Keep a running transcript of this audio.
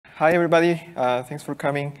Hi, everybody. Thanks for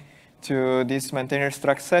coming to this maintainers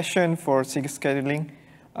track session for SIG Scheduling.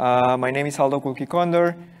 My name is Aldo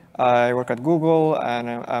Culquicondor. I work at Google,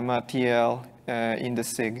 and I'm a TL in the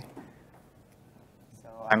SIG. So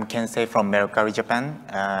I'm Kensei from Mercari, Japan.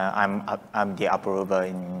 I'm the approver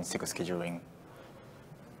in SIG Scheduling.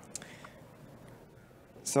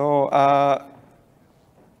 So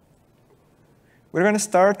we're going to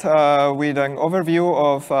start with an overview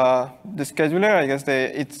of the scheduler, I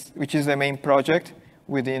guess which is the main project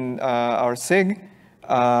within our SIG.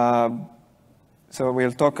 So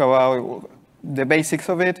we'll talk about the basics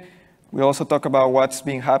of it. We'll also talk about what's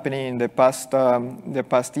been happening in the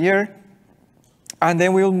past year. And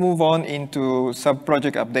then we'll move on into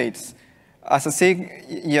sub-project updates. As a SIG,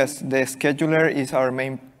 yes, the scheduler is our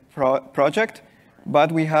main project.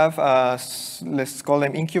 But we have, let's call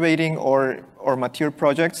them incubating or mature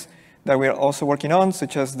projects that we're also working on,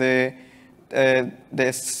 such as the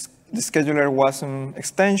scheduler WASM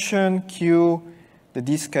extension, kueue, the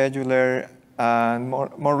descheduler, and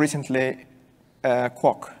more recently,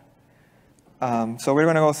 kueue. So we're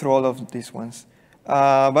going to go through all of these ones.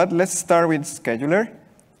 But let's start with scheduler.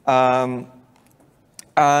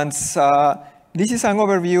 This is an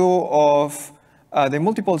overview of the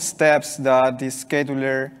multiple steps that the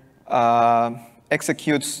scheduler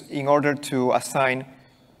executes in order to assign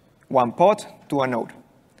one pod to a node.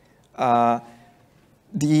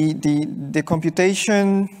 The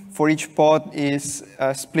computation for each pod is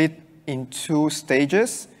split in two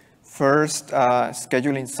stages. First,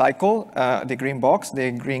 scheduling cycle, the green box,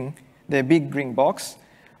 the big green box,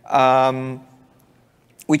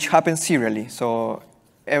 which happens serially. So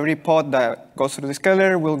every pod that goes through the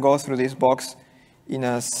scheduler will go through this box in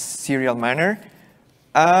a serial manner.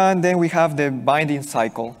 And then we have the binding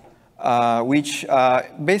cycle, which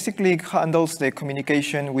basically handles the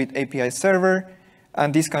communication with API server,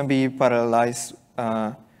 and this can be parallelized,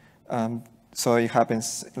 so it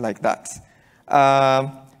happens like that.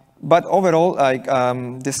 But overall,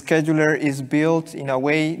 the scheduler is built in a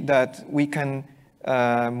way that we can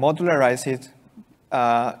modularize it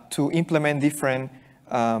to implement different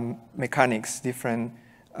mechanics, different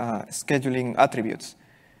scheduling attributes.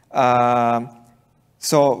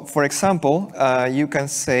 So, for example, you can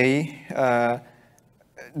say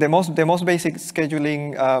the most basic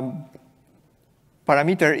scheduling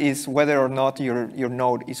parameter is whether or not your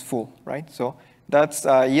node is full, right? So that's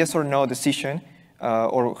a yes or no decision,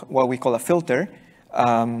 or what we call a filter.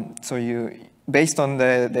 So based on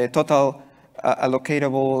the total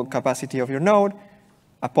allocatable capacity of your node,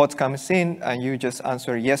 a pod comes in, and you just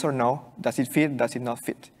answer yes or no. Does it fit? Does it not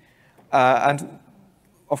fit? And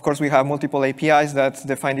of course, we have multiple APIs that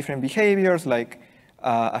define different behaviors, like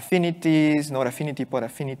affinities, node affinity, pod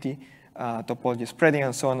affinity, topology spreading,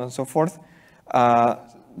 and so on and so forth.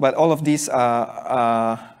 But all of these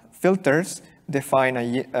filters define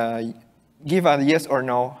give a yes or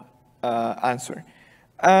no answer.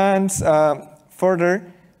 And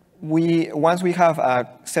further, once we have a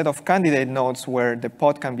set of candidate nodes where the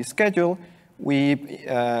pod can be scheduled, we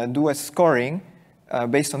do a scoring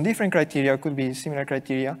based on different criteria, could be similar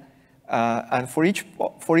criteria. And for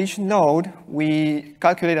each node, we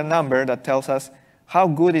calculate a number that tells us how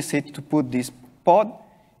good is it to put this pod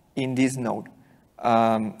in this node.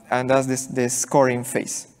 And that's this scoring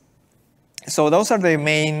phase. So those are the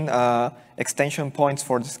main extension points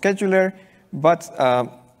for the scheduler. But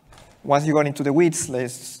once you go into the weeds,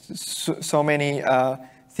 there's so many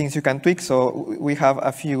things you can tweak. So we have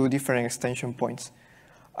a few different extension points.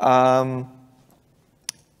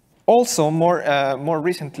 Also, more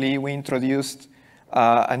recently, we introduced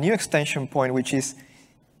a new extension point, which is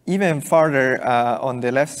even farther on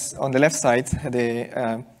the left side,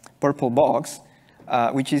 the purple box,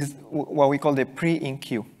 which is what we call the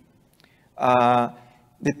pre-in-queue.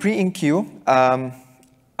 The pre-in-queue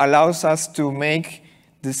allows us to make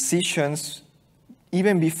decisions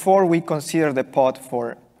even before we consider the pod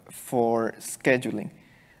for scheduling.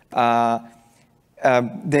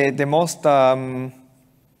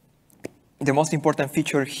 The most important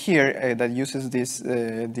feature here that uses this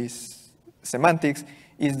semantics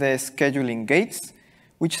is the scheduling gates,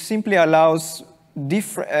 which simply allows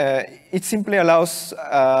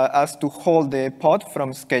us to hold the pod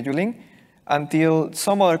from scheduling until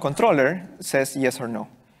some other controller says yes or no.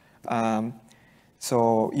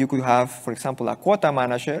 So you could have, for example, a quota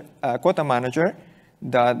manager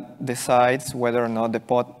that decides whether or not the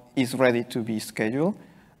pod is ready to be scheduled,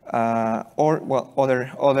 or well,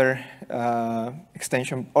 other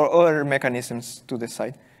extension or other mechanisms to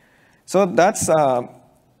decide. So that's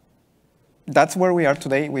where we are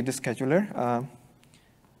today with the scheduler.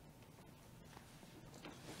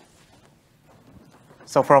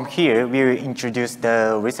 So from here, we will introduce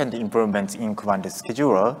the recent improvements in Kubernetes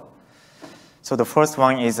scheduler. So the first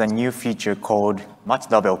one is a new feature called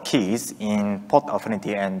match level keys in port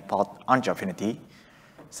affinity and port anti-affinity.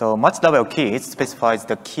 So match level keys specifies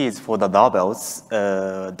the keys for the labels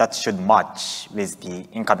that should match with the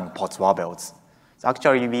incoming port labels. So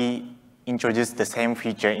actually, we introduced the same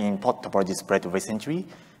feature in port topology spread recently.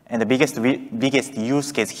 And the biggest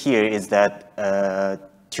use case here is that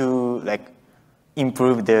to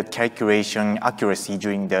improve the calculation accuracy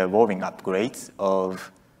during the rolling upgrades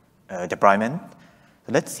of deployment.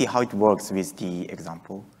 So let's see how it works with the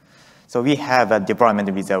example. So we have a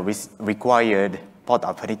deployment with a required port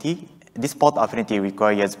affinity. This port affinity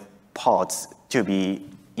requires ports to be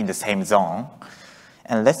in the same zone.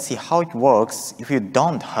 And let's see how it works if you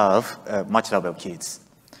don't have match level keys.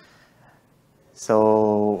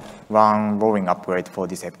 So run rolling upgrade for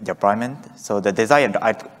this deployment. So the desired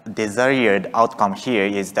outcome here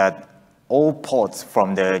is that all ports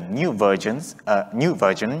from the new version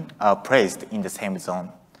are placed in the same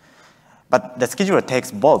zone. But the scheduler takes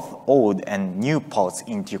both old and new ports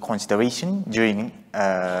into consideration during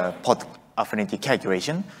port affinity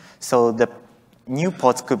calculation. So the new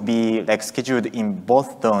ports could be scheduled in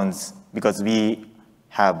both zones because we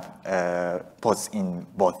have ports in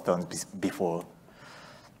both zones before.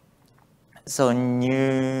 So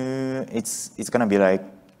it's gonna be like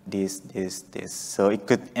this. So it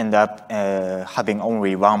could end up having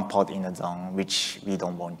only one port in a zone, which we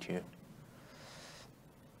don't want to.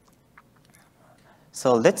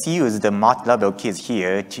 So let's use the match level keys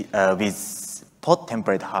here with port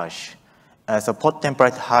template hash. So port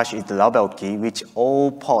template hash is the level key which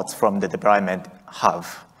all ports from the deployment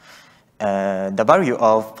have. The value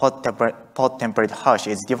of port template hash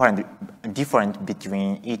is different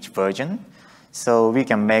between each version. So we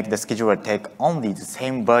can make the scheduler take only the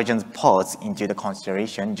same version's ports into the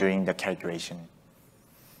consideration during the calculation.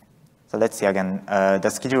 So let's see again, the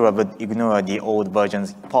scheduler would ignore the old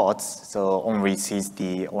version's ports, so only sees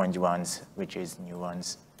the orange ones, which is new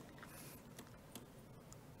ones.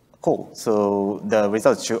 Cool, so the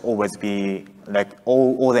results should always be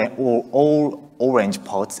all orange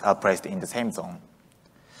ports are placed in the same zone.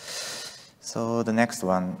 So the next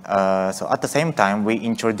one, so at the same time, we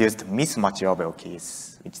introduced mismatch level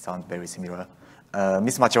keys, which sounds very similar.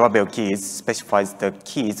 Mismatch level keys specifies the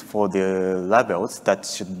keys for the levels that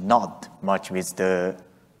should not match with the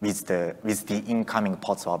incoming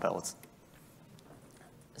port levels.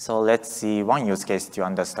 So let's see one use case to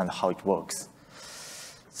understand how it works.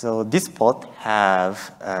 So this port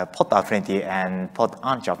have port affinity and port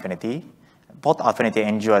anti-affinity. Port affinity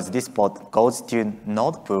ensures this port goes to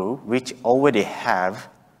node pool which already has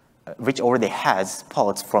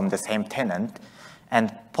ports from the same tenant,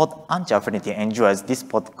 and port anti-affinity ensures this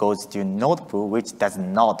port goes to node pool which does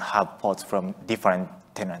not have ports from different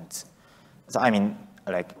tenants. So I mean,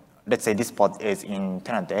 let's say this port is in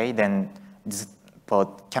tenant A, then this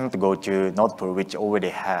port cannot go to node pool which already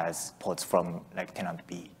has ports from tenant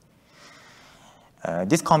B.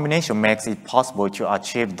 This combination makes it possible to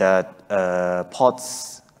achieve that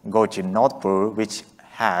ports go to node pool which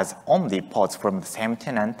has only ports from the same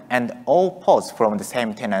tenant, and all ports from the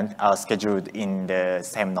same tenant are scheduled in the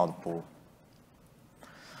same node pool.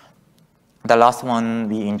 The last one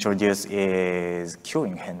we introduced is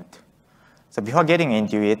queuing hint. So before getting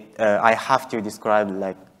into it, I have to describe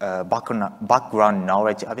background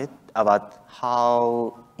knowledge a bit about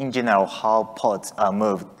how, in general, how ports are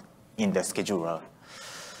moved in the scheduler.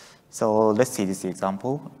 So let's see this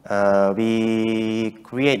example. We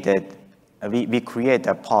create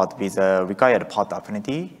a port with a required port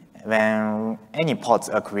affinity. When any ports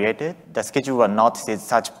are created, the scheduler notices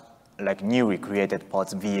such newly created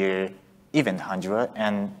ports via event handler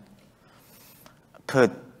and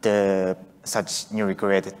put such newly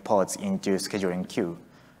created ports into scheduling queue.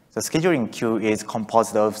 So scheduling queue is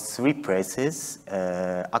composed of 3 places: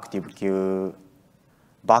 active queue,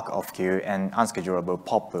 backup queue, and unschedulable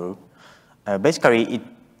pop queue. Basically,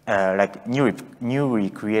 newly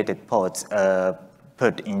created ports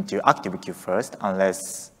put into active queue first,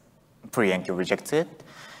 unless pre-enqueue queue rejects it.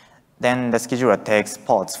 Then the scheduler takes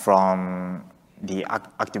ports from the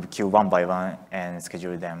active queue one by one and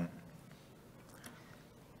schedule them.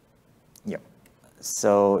 Yep.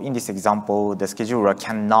 So in this example, the scheduler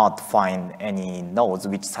cannot find any nodes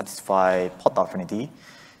which satisfy port affinity.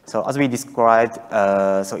 So as we described,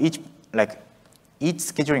 so each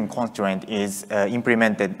scheduling constraint is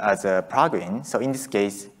implemented as a plugin. So in this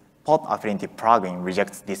case, port affinity plugin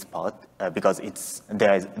rejects this port because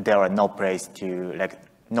there are no place to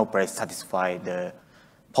satisfy the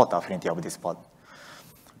port affinity of this port.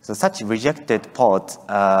 So such rejected pods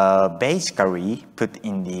basically put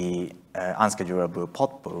in the unschedulable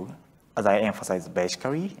pod pool. As I emphasized,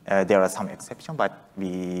 basically, there are some exceptions, but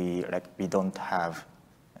we don't have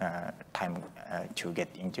time to get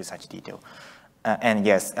into such detail. And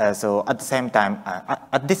yes, so at the same time,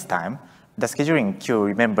 at this time, the scheduling queue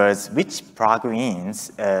remembers which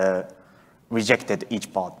plugins rejected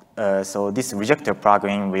each pod. So this rejected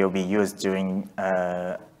plugin will be used during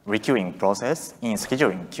requeuing process in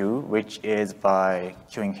scheduling queue, which is by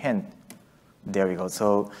queuing hint. There we go.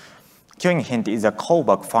 So queuing hint is a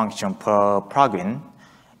callback function per plugin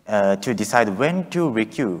to decide when to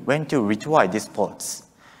requeue, when to retry these pods.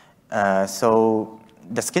 So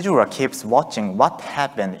the scheduler keeps watching what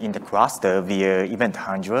happened in the cluster via event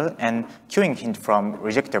handler, and queuing hint from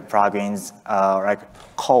rejected plugins are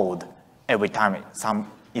called every time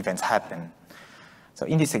some events happen. So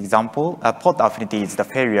in this example, pod affinity is the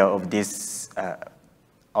failure of this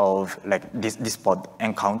this pod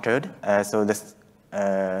encountered. So this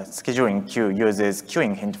scheduling queue uses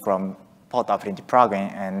queuing hint from pod affinity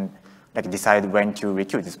plugin and decide when to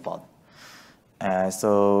requeue this pod.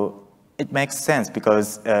 So it makes sense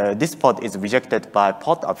because this pod is rejected by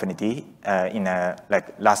pod affinity in a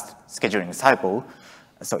last scheduling cycle.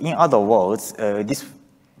 So in other words, this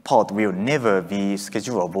pod will never be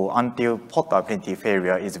schedulable until pod affinity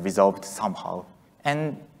failure is resolved somehow.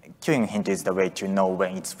 And queuing hint is the way to know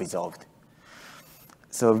when it's resolved.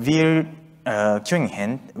 So via queuing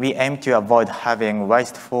hint, we aim to avoid having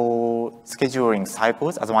wasteful scheduling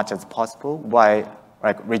cycles as much as possible while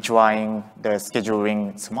retrying the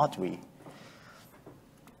scheduling smartly.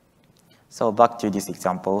 So back to this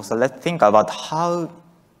example. So let's think about how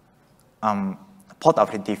pod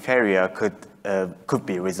affinity failure could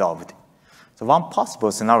be resolved. So one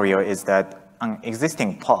possible scenario is that an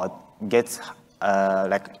existing pod gets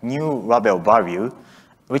new label value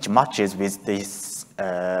which matches with this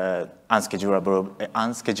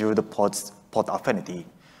unscheduled pod affinity.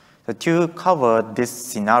 So to cover this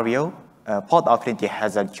scenario, pod affinity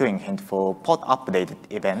has a queuing hint for pod updated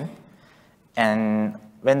event, and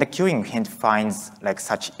when the queuing hint finds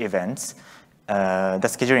such events, the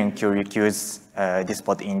scheduling queue requeues this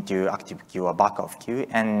pod into active queue or backup queue,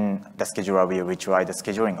 and the scheduler will retry the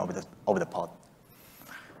scheduling of the pod.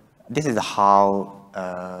 This is how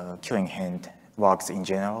queuing hint works in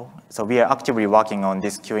general. So we are actively working on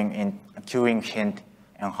this queuing hint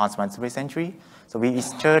enhancements recently. So we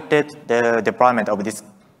started the deployment of this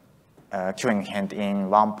queuing hint in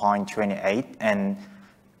 1.28, and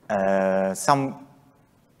some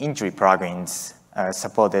entry plugins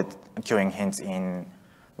supported queuing hints in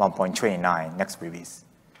 1.29 next release.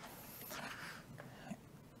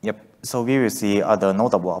 Yep. So we will see other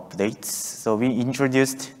notable updates. So we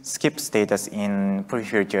introduced skip status in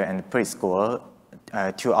pre-filter and pre-score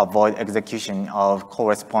to avoid execution of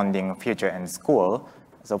corresponding filter and score.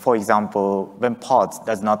 So for example, when pods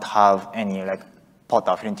does not have any pod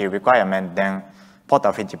affinity requirement, then pod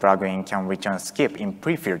affinity plugin can return skip in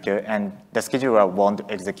pre-filter, and the scheduler won't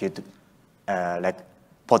execute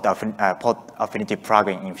pod affinity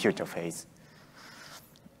plugin in filter phase.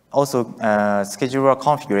 Also, scheduler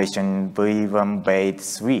configuration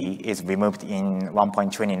WASM-based 3 is removed in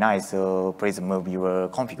 1.29, so please move your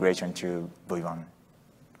configuration to V1.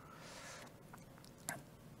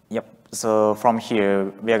 Yep. So from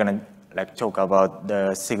here, we are gonna talk about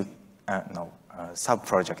the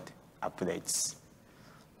subproject updates.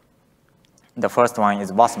 The first one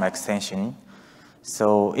is WASM extension.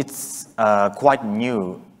 So it's quite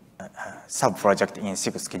new subproject in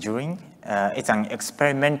SIG Scheduling. It's an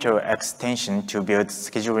experimental extension to build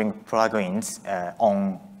scheduling plugins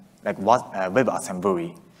on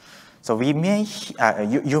WebAssembly. So you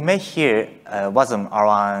may hear WASM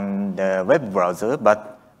around the web browser,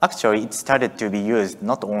 but actually it started to be used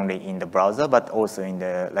not only in the browser but also in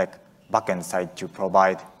the backend side to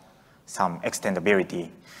provide some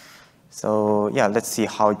extendability. So yeah, let's see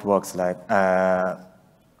how it works.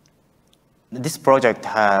 This project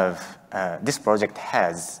has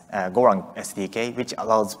Golang SDK, which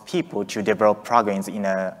allows people to develop plugins in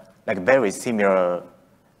a very similar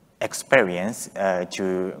experience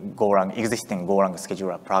to existing Golang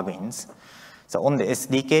scheduler plugins. So on the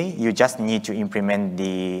SDK, you just need to implement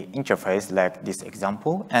the interface like this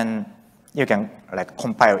example, and you can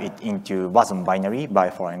compile it into WASM binary by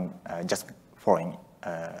following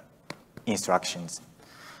instructions.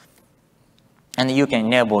 And you can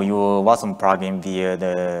enable your WASM plugin via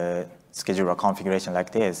the scheduler configuration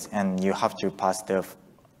like this, and you have to pass the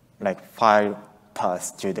file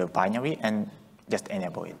path to the binary and just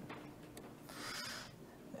enable it.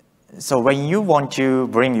 So when you want to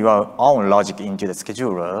bring your own logic into the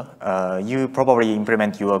scheduler, you probably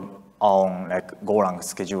implement your own like Golang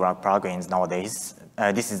scheduler plugins nowadays.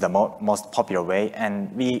 This is the most popular way,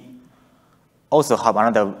 and we also have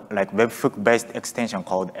another like webhook-based extension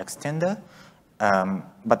called extender,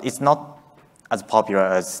 but it's not as popular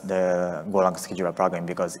as the Golang scheduler plugin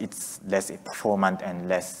because it's less performant and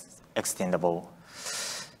less extendable.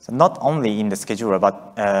 So not only in the scheduler,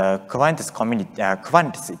 but Kubernetes community,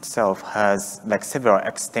 Kubernetes itself has like several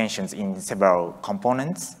extensions in several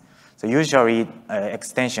components. So usually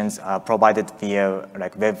extensions are provided via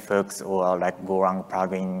like webhooks or like Golang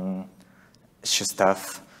plugin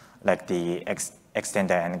stuff, like the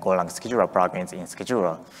extender and Golang scheduler plugins in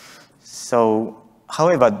scheduler. So,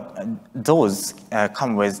 however, those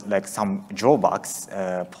come with like some drawbacks,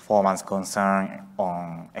 performance concern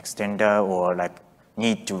on extender, or like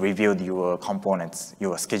need to rebuild your components,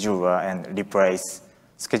 your scheduler, and replace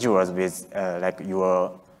schedulers with like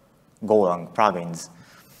your Golang plugins.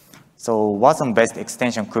 So WASM-based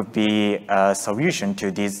extension could be a solution to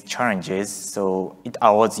these challenges. So it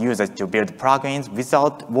allows users to build plugins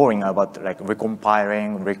without worrying about like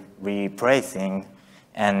recompiling, replacing,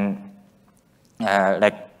 and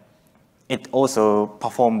like it also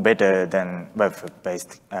performs better than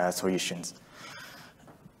webhook-based solutions.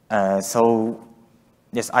 So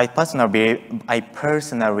yes, I personally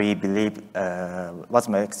believe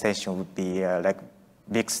WASM extension would be like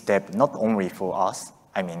big step not only for us.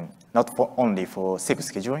 I mean, not only for SIG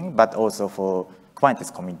scheduling, but also for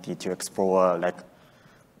Kubernetes community to explore like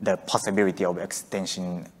the possibility of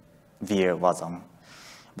extension via WASM.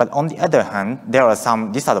 But on the other hand, there are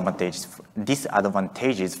some disadvantages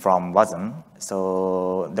from WASM.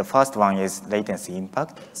 So the first one is latency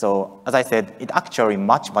impact. So as I said, it actually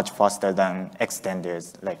much faster than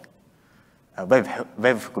extenders, like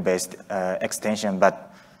webhook-based extension, but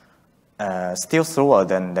still slower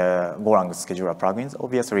than the Golang scheduler plugins,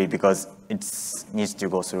 obviously, because it needs to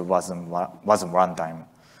go through WASM runtime.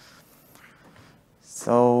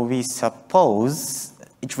 So we suppose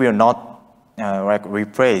it will not like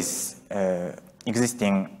replace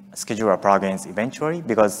existing scheduler plugins eventually,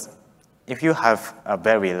 because if you have a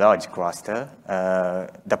very large cluster,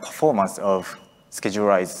 the performance of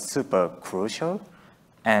scheduler is super crucial,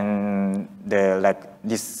 and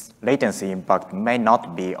this latency impact may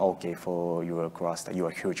not be okay for your cluster,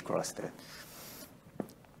 your huge cluster.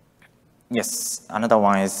 Yes, another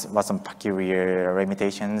one is some peculiar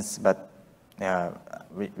limitations, but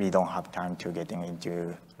we don't have time to getting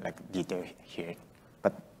into like detail here.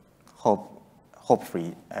 But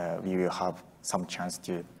hopefully we will have some chance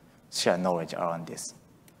to share knowledge around this.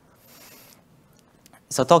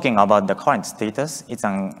 So talking about the current status, it's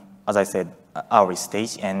an, as I said, early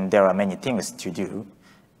stage, and there are many things to do.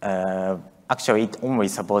 Actually, it only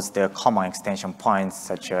supports the common extension points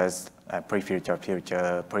such as pre-filter,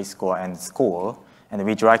 filter, pre-score, and score. And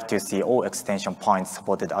we'd like to see all extension points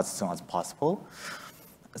supported as soon as possible.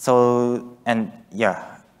 So, and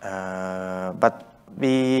yeah, but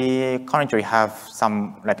we currently have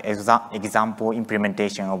some like example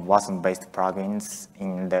implementation of WASM-based plugins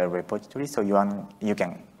in the repository. So you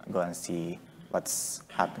can go and see what's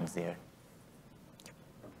happens there.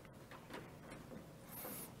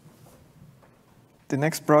 The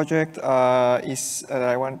next project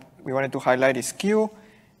we wanted to highlight is Kueue.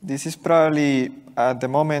 This is probably at the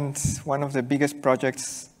moment one of the biggest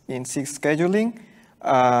projects in SIG scheduling,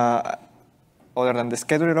 other than the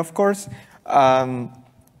scheduler, of course.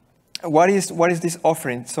 What is this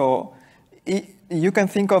offering? So you can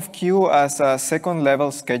think of Kueue as a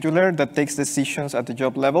second-level scheduler that takes decisions at the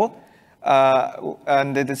job level,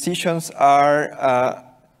 and the decisions are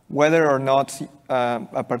whether or not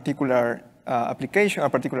a particular application, a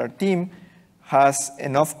particular team has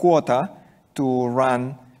enough quota to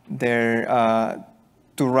run their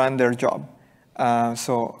job.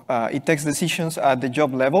 So it takes decisions at the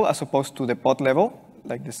job level as opposed to the pod level,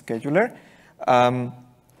 like the scheduler.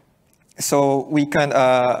 So we can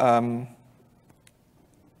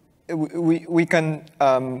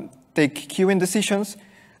take queuing decisions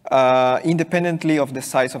independently of the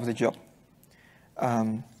size of the job.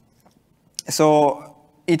 So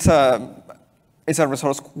it's a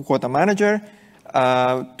resource quota manager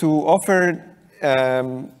to offer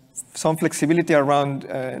some flexibility around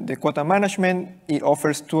the quota management. It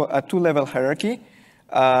offers a two-level hierarchy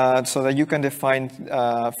so that you can define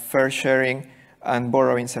fair sharing and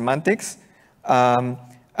borrowing semantics.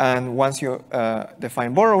 And once you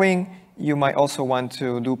define borrowing, you might also want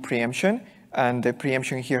to do preemption. And the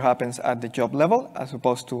preemption here happens at the job level as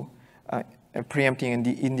opposed to preempting in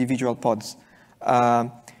the individual pods.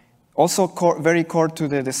 Also, very core to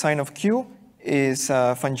the design of queue is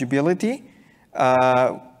fungibility,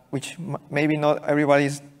 which maybe not everybody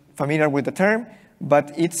is familiar with the term,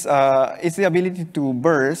 but it's the ability to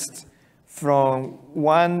burst from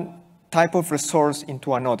one type of resource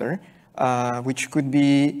into another, which could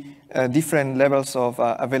be different levels of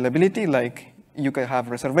availability, like you can have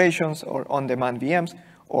reservations or on-demand VMs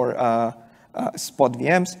or spot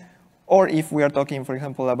VMs. Or if we are talking, for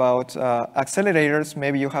example, about accelerators,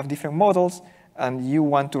 maybe you have different models and you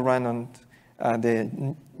want to run on the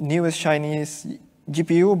newest, shiniest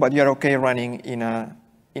GPU, but you're okay running in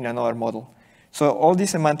another model. So all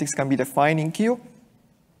these semantics can be defined in queue.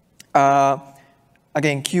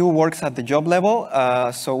 Again, queue works at the job level,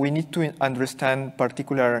 so we need to understand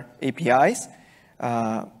particular APIs.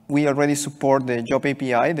 We already support the job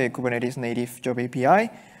API, the Kubernetes native job API,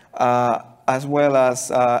 as well as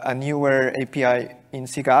a newer API in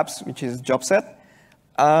SIG apps, which is JobSet.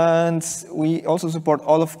 And we also support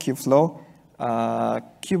all of Kubeflow,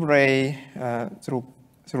 KubeRay through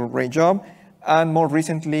RayJob, and more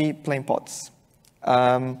recently, plain pods.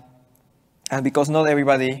 And because not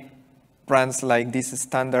everybody runs like this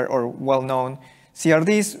standard or well-known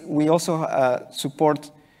CRDs, we also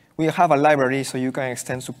we have a library so you can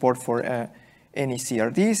extend support for any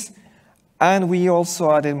CRDs. And we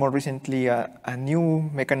also added more recently a new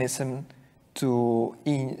mechanism to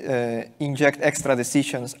inject extra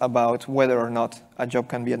decisions about whether or not a job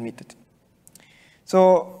can be admitted.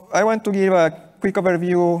 So I want to give a quick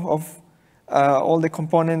overview of all the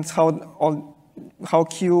components, how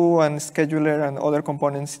queue and scheduler and other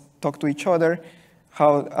components talk to each other,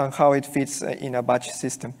 and how it fits in a batch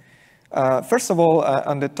system. First of all,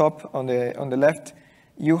 on the top, on the left,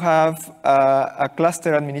 you have a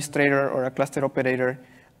cluster administrator or a cluster operator.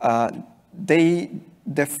 They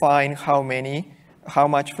define how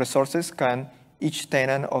much resources can each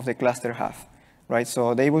tenant of the cluster have, right?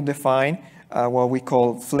 So they would define what we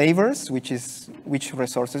call flavors, which is which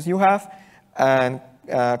resources you have, and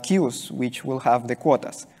queues, which will have the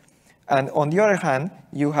quotas. And on the other hand,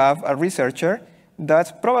 you have a researcher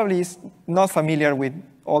that probably is not familiar with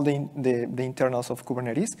all the internals of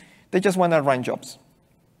Kubernetes. They just want to run jobs.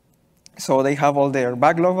 So they have all their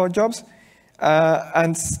backlog of jobs.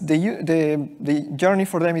 And the journey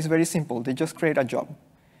for them is very simple. They just create a job,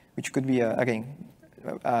 which could be, again,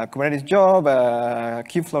 a Kubernetes job, a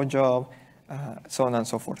Kubeflow job, so on and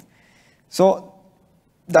so forth. So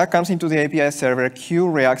that comes into the API server. Queue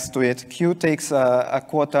reacts to it. Queue takes a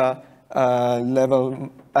quota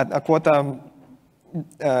level, a quota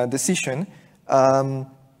decision, a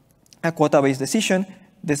quota-based decision,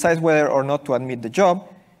 decides whether or not to admit the job.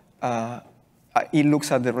 It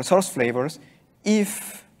looks at the resource flavors.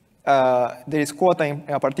 If there is quota in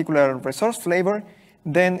a particular resource flavor,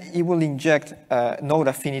 then it will inject node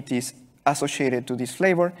affinities associated to this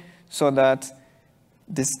flavor so that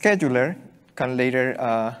the scheduler can later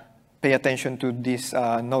pay attention to these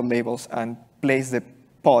node labels and place the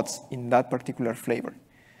pods in that particular flavor.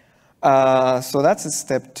 So that's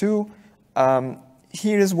step 2.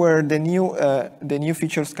 Here is where the new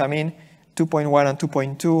features come in, 2.1 and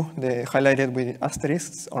 2.2, they highlighted with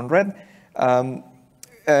asterisks on red.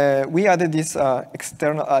 We added this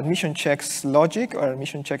external admission checks logic or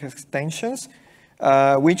admission check extensions,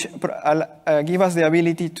 which give us the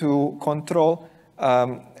ability to control,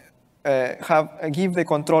 give the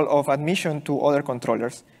control of admission to other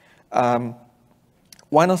controllers.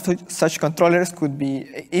 One of such controllers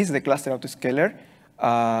is the cluster-autoscaler.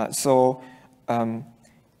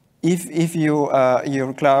 If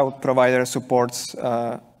your cloud provider supports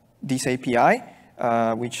this API,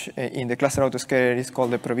 which in the cluster-autoscaler is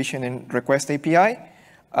called the provision and request API,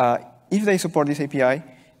 if they support this API,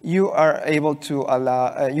 you are able to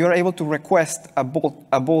request a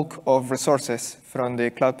bulk of resources from the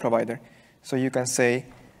cloud provider. So you can say,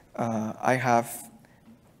 I have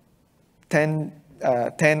 10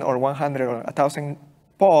 or 100 or 1,000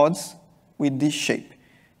 pods with this shape.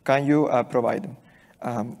 Can you provide them?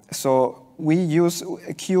 So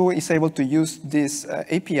Queue is able to use this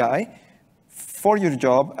API for your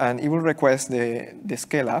job, and it will request the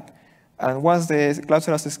scale up. And once the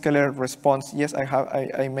cluster-autoscaler responds, yes,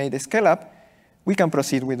 I made the scale up, we can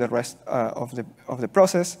proceed with the rest of the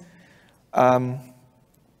process. On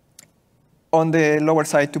the lower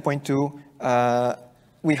side, 2.2,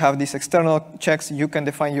 we have these external checks. You can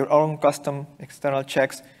define your own custom external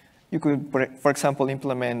checks. You could, for example,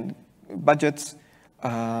 implement budgets. We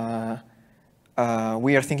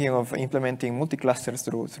are thinking of implementing multi-clusters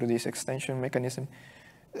through this extension mechanism.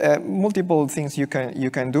 Multiple things you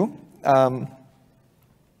can do.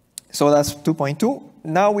 So that's 2.2.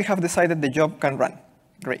 Now we have decided the job can run.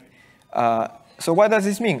 Great. So what does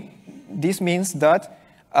this mean? This means that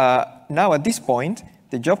now at this point,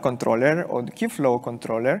 the job controller or the Kubeflow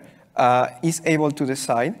controller is able to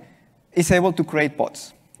decide, is able to create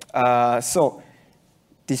pods. So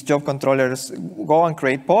these job controllers go and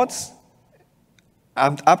create pods.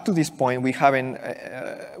 And up to this point, we haven't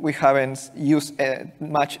used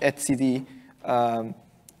much etcd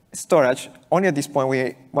storage. Only at this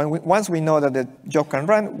point, once we know that the job can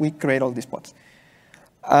run, we create all these pods.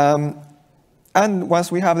 And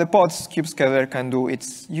once we have the pods, kube-scheduler can do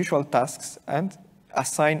its usual tasks and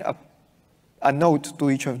assign a node to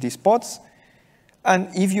each of these pods. And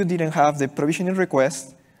if you didn't have the provisioning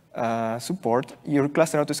request support, your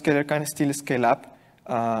cluster-autoscaler can still scale up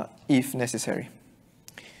if necessary.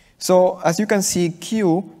 So as you can see,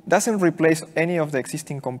 Q doesn't replace any of the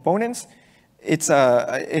existing components. It's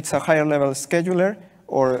a higher level scheduler,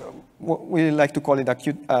 or we like to call it a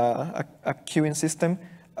queuing system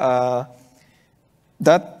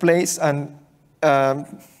that plays, and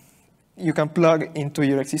you can plug into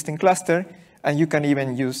your existing cluster, and you can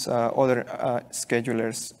even use other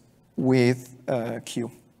schedulers with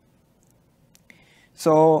Q.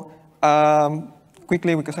 So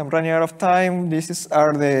quickly, because I'm running out of time, these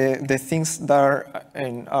are the things that are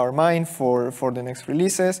in our mind for the next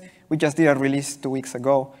releases. We just did a release 2 weeks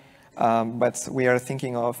ago, but we are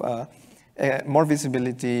thinking of more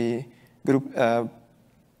visibility, group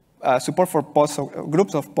support for pods, so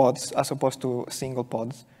groups of pods as opposed to single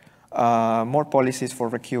pods, more policies for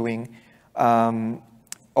requeuing,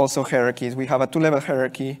 also hierarchies. We have a 2-level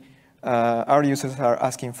hierarchy. Our users are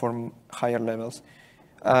asking for higher levels.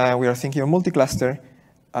 We are thinking of multi-cluster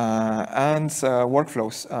and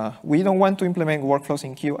workflows. We don't want to implement workflows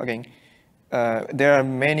in Q. Again, there are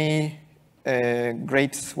many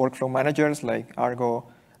great workflow managers like Argo,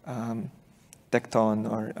 Tekton,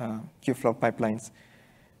 or Kubeflow pipelines,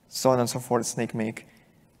 so on and so forth, SnakeMake.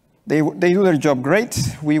 They do their job great.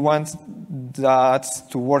 We want that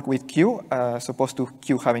to work with Q, as opposed to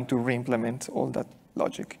Q having to re-implement all that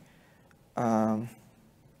logic.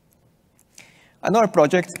 Another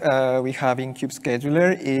project we have in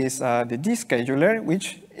kube-scheduler is the descheduler,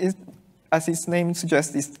 which is, as its name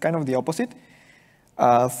suggests, is kind of the opposite.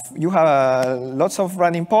 You have lots of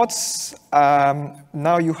running pods.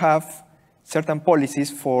 Now you have certain policies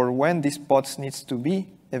for when these pods needs to be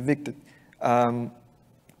evicted.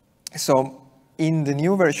 So in the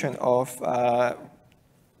new version of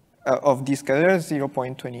descheduler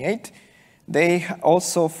 0.28, they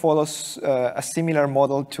also follow a similar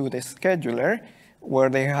model to the scheduler, where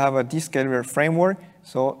they have a descheduler framework.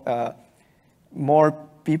 So more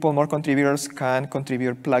people, more contributors can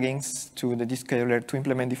contribute plugins to the descheduler to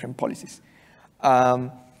implement different policies.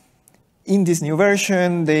 In this new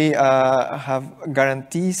version, they have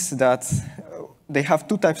guarantees that they have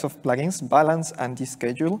 2 types of plugins, balance and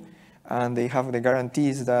deschedule. And they have the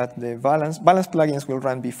guarantees that the balance plugins will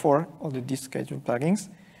run before all the deschedule plugins,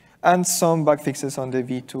 and some bug fixes on the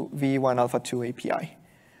V1 Alpha 2 API.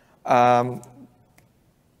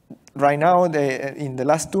 Right now, in the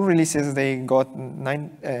last 2 releases, they got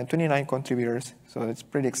 29 contributors, so it's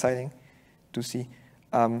pretty exciting to see.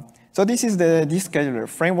 So this is the descheduler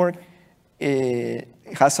framework. It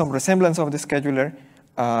has some resemblance of the scheduler,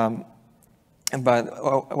 but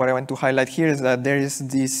what I want to highlight here is that there is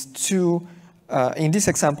these 2, in this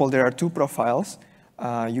example, there are 2 profiles.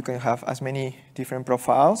 You can have as many different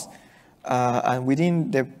profiles, and within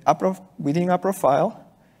a profile,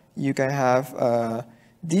 you can have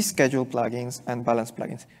deschedule plugins and balance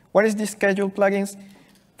plugins. What is deschedule plugins?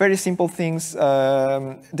 Very simple things.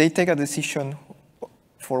 They take a decision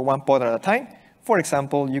for one pod at a time. For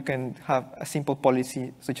example, you can have a simple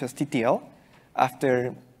policy such as TTL.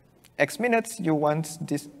 After X minutes, you want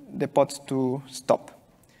the pods to stop.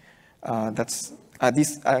 That's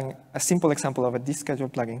a simple example of a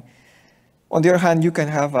deschedule plugin. On the other hand, you can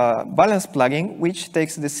have a balance plugin, which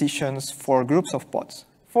takes decisions for groups of pods.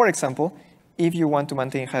 For example, if you want to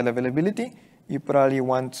maintain high availability, you probably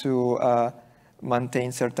want to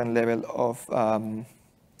maintain certain level of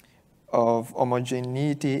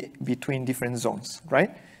homogeneity between different zones,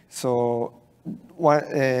 right? So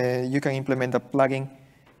you can implement a plugin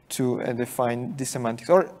to define the semantics,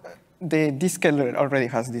 or the descheduler already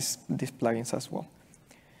has these plugins as well.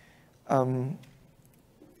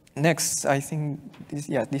 Next, I think this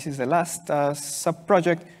is the last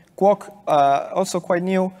sub-project. Quark, also quite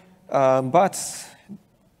new, but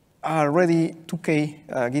already 2K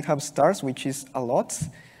GitHub stars, which is a lot,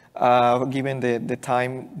 given the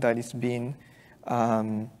time that it's been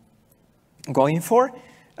going for.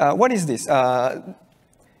 What is this?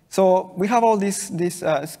 So we have all these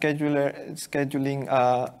scheduling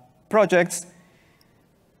projects,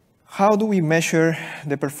 how do we measure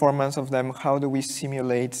the performance of them? How do we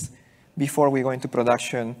simulate before we go into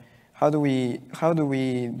production? How do we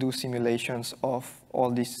do simulations of all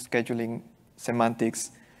these scheduling semantics?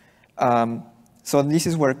 So this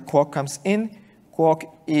is where Kueue comes in. Kueue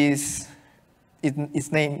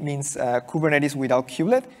its name means Kubernetes without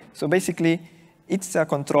kubelet. So basically, it's a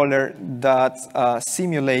controller that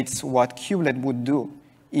simulates what kubelet would do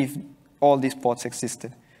if all these pods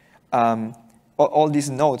existed, all these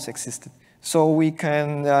nodes existed. So we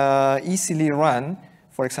can easily run,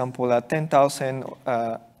 for example, a 10,000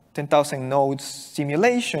 nodes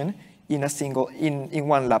simulation in a single in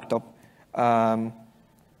one laptop.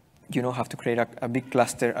 You don't have to create a big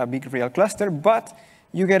cluster, a big real cluster, but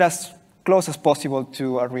you get as close as possible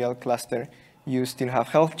to a real cluster. You still have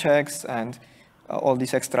health checks and all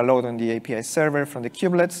this extra load on the API server from the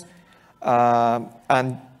kubelets,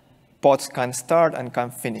 and pods can start and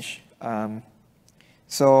can finish.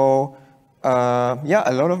 So yeah,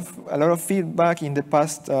 a lot of feedback in the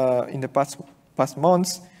past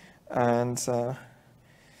months, and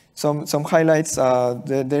some highlights.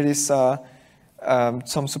 There is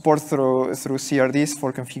some support through CRDs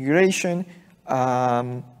for configuration.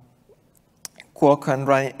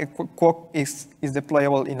 Kueue is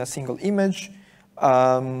deployable in a single image.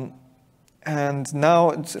 And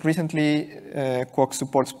now, recently, Kueue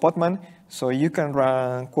supports Podman, so you can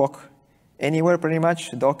run Kueue anywhere pretty much,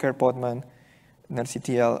 Docker, Podman,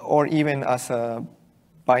 NerdCTL, or even as a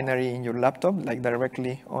binary in your laptop, like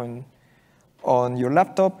directly on your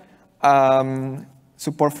laptop.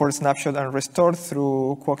 Support for snapshot and restore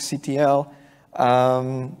through kueue-ctl.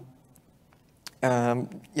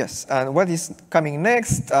 Yes, and what is coming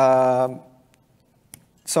next?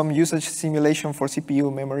 Some usage simulation for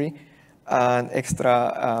CPU memory and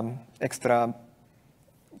extra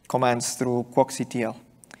commands through kueue-ctl.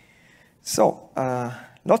 So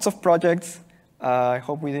lots of projects. I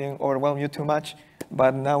hope we didn't overwhelm you too much,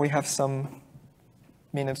 but now we have some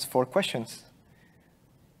minutes for questions.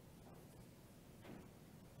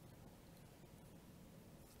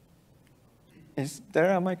 Is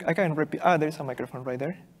there a mic? I can repeat. There's a microphone right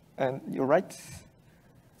there. And you're right.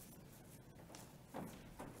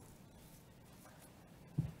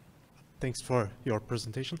 Thanks for your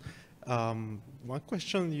presentation. One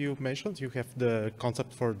question you mentioned, you have the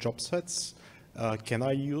concept for job sets. Can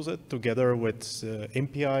I use it together with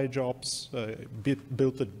MPI jobs,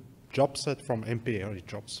 build a job set from MPI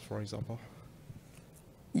jobs, for example?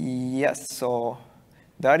 Yes, so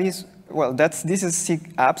that is, well, this is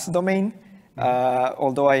SIG apps domain.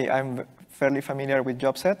 Although I'm fairly familiar with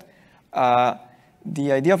job set.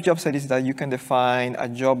 The idea of job set is that you can define a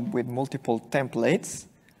job with multiple templates,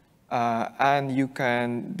 and you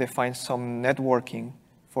can define some networking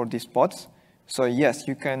for these pods. So yes,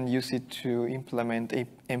 you can use it to implement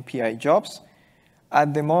MPI jobs.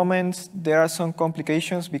 At the moment, there are some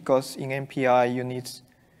complications because in MPI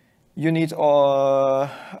you need all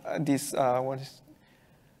this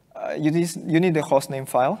you need the hostname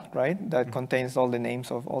file, right? That contains all the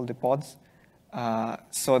names of all the pods.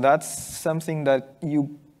 So that's something that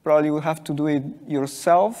you probably will have to do it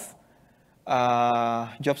yourself.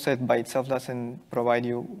 Job set by itself doesn't provide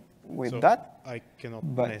you with that. I cannot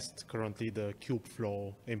nest currently the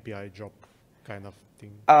kubeflow MPI job kind of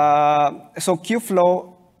thing. So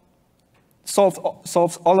kubeflow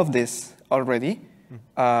solves all of this already.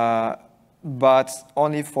 But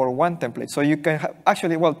only for one template. So you can have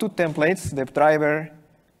actually, well, two templates, the driver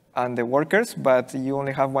and the workers, but you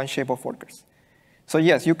only have one shape of workers. So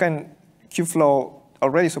yes, you can, kubeflow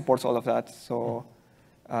already supports all of that. So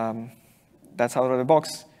that's out of the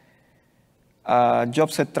box.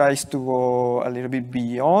 Jobset tries to go a little bit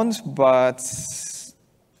beyond, but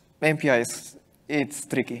MPI it's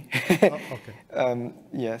tricky. Okay.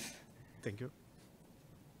 Yes. Thank you.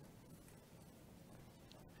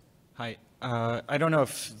 Hi. I don't know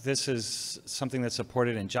if this is something that's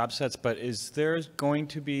supported in job sets, but is there going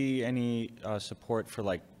to be any support for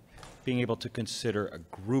like being able to consider a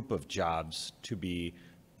group of jobs to be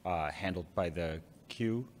handled by the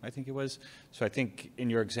queue, I think it was. So I think in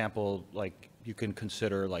your example, like you can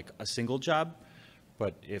consider like a single job,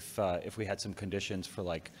 but if we had some conditions for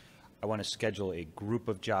like, I want to schedule a group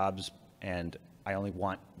of jobs and I only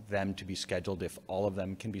want them to be scheduled if all of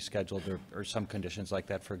them can be scheduled, or some conditions like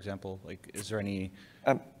that, for example? Like, is there any?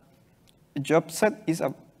 Job set is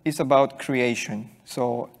about creation.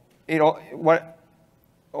 So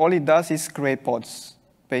all it does is create pods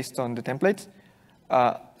based on the templates.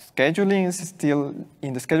 Scheduling is still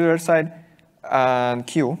in the scheduler side, and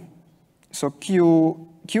queue. So queue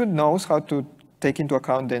knows how to take into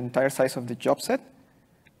account the entire size of the job set.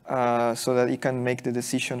 so that it can make the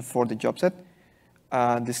decision for the job set.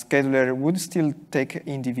 The scheduler would still take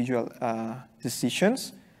individual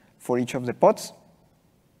decisions for each of the pods,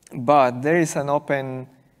 but there is an open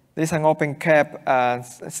cap and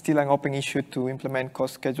still an open issue to implement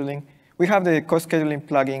cost scheduling. We have the cost scheduling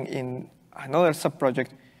plugin in another subproject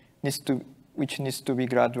which needs to be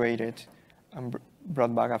graduated and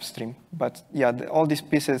brought back upstream. But yeah, all these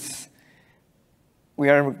pieces, we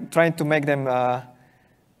are trying to make them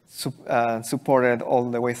supported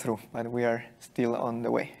all the way through, but we are still on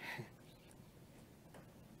the way.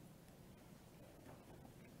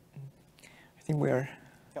 I think we are.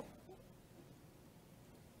 Yep.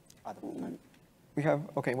 We have,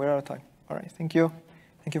 okay, we're out of time. All right, thank you.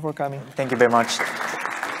 Thank you for coming. Thank you very much.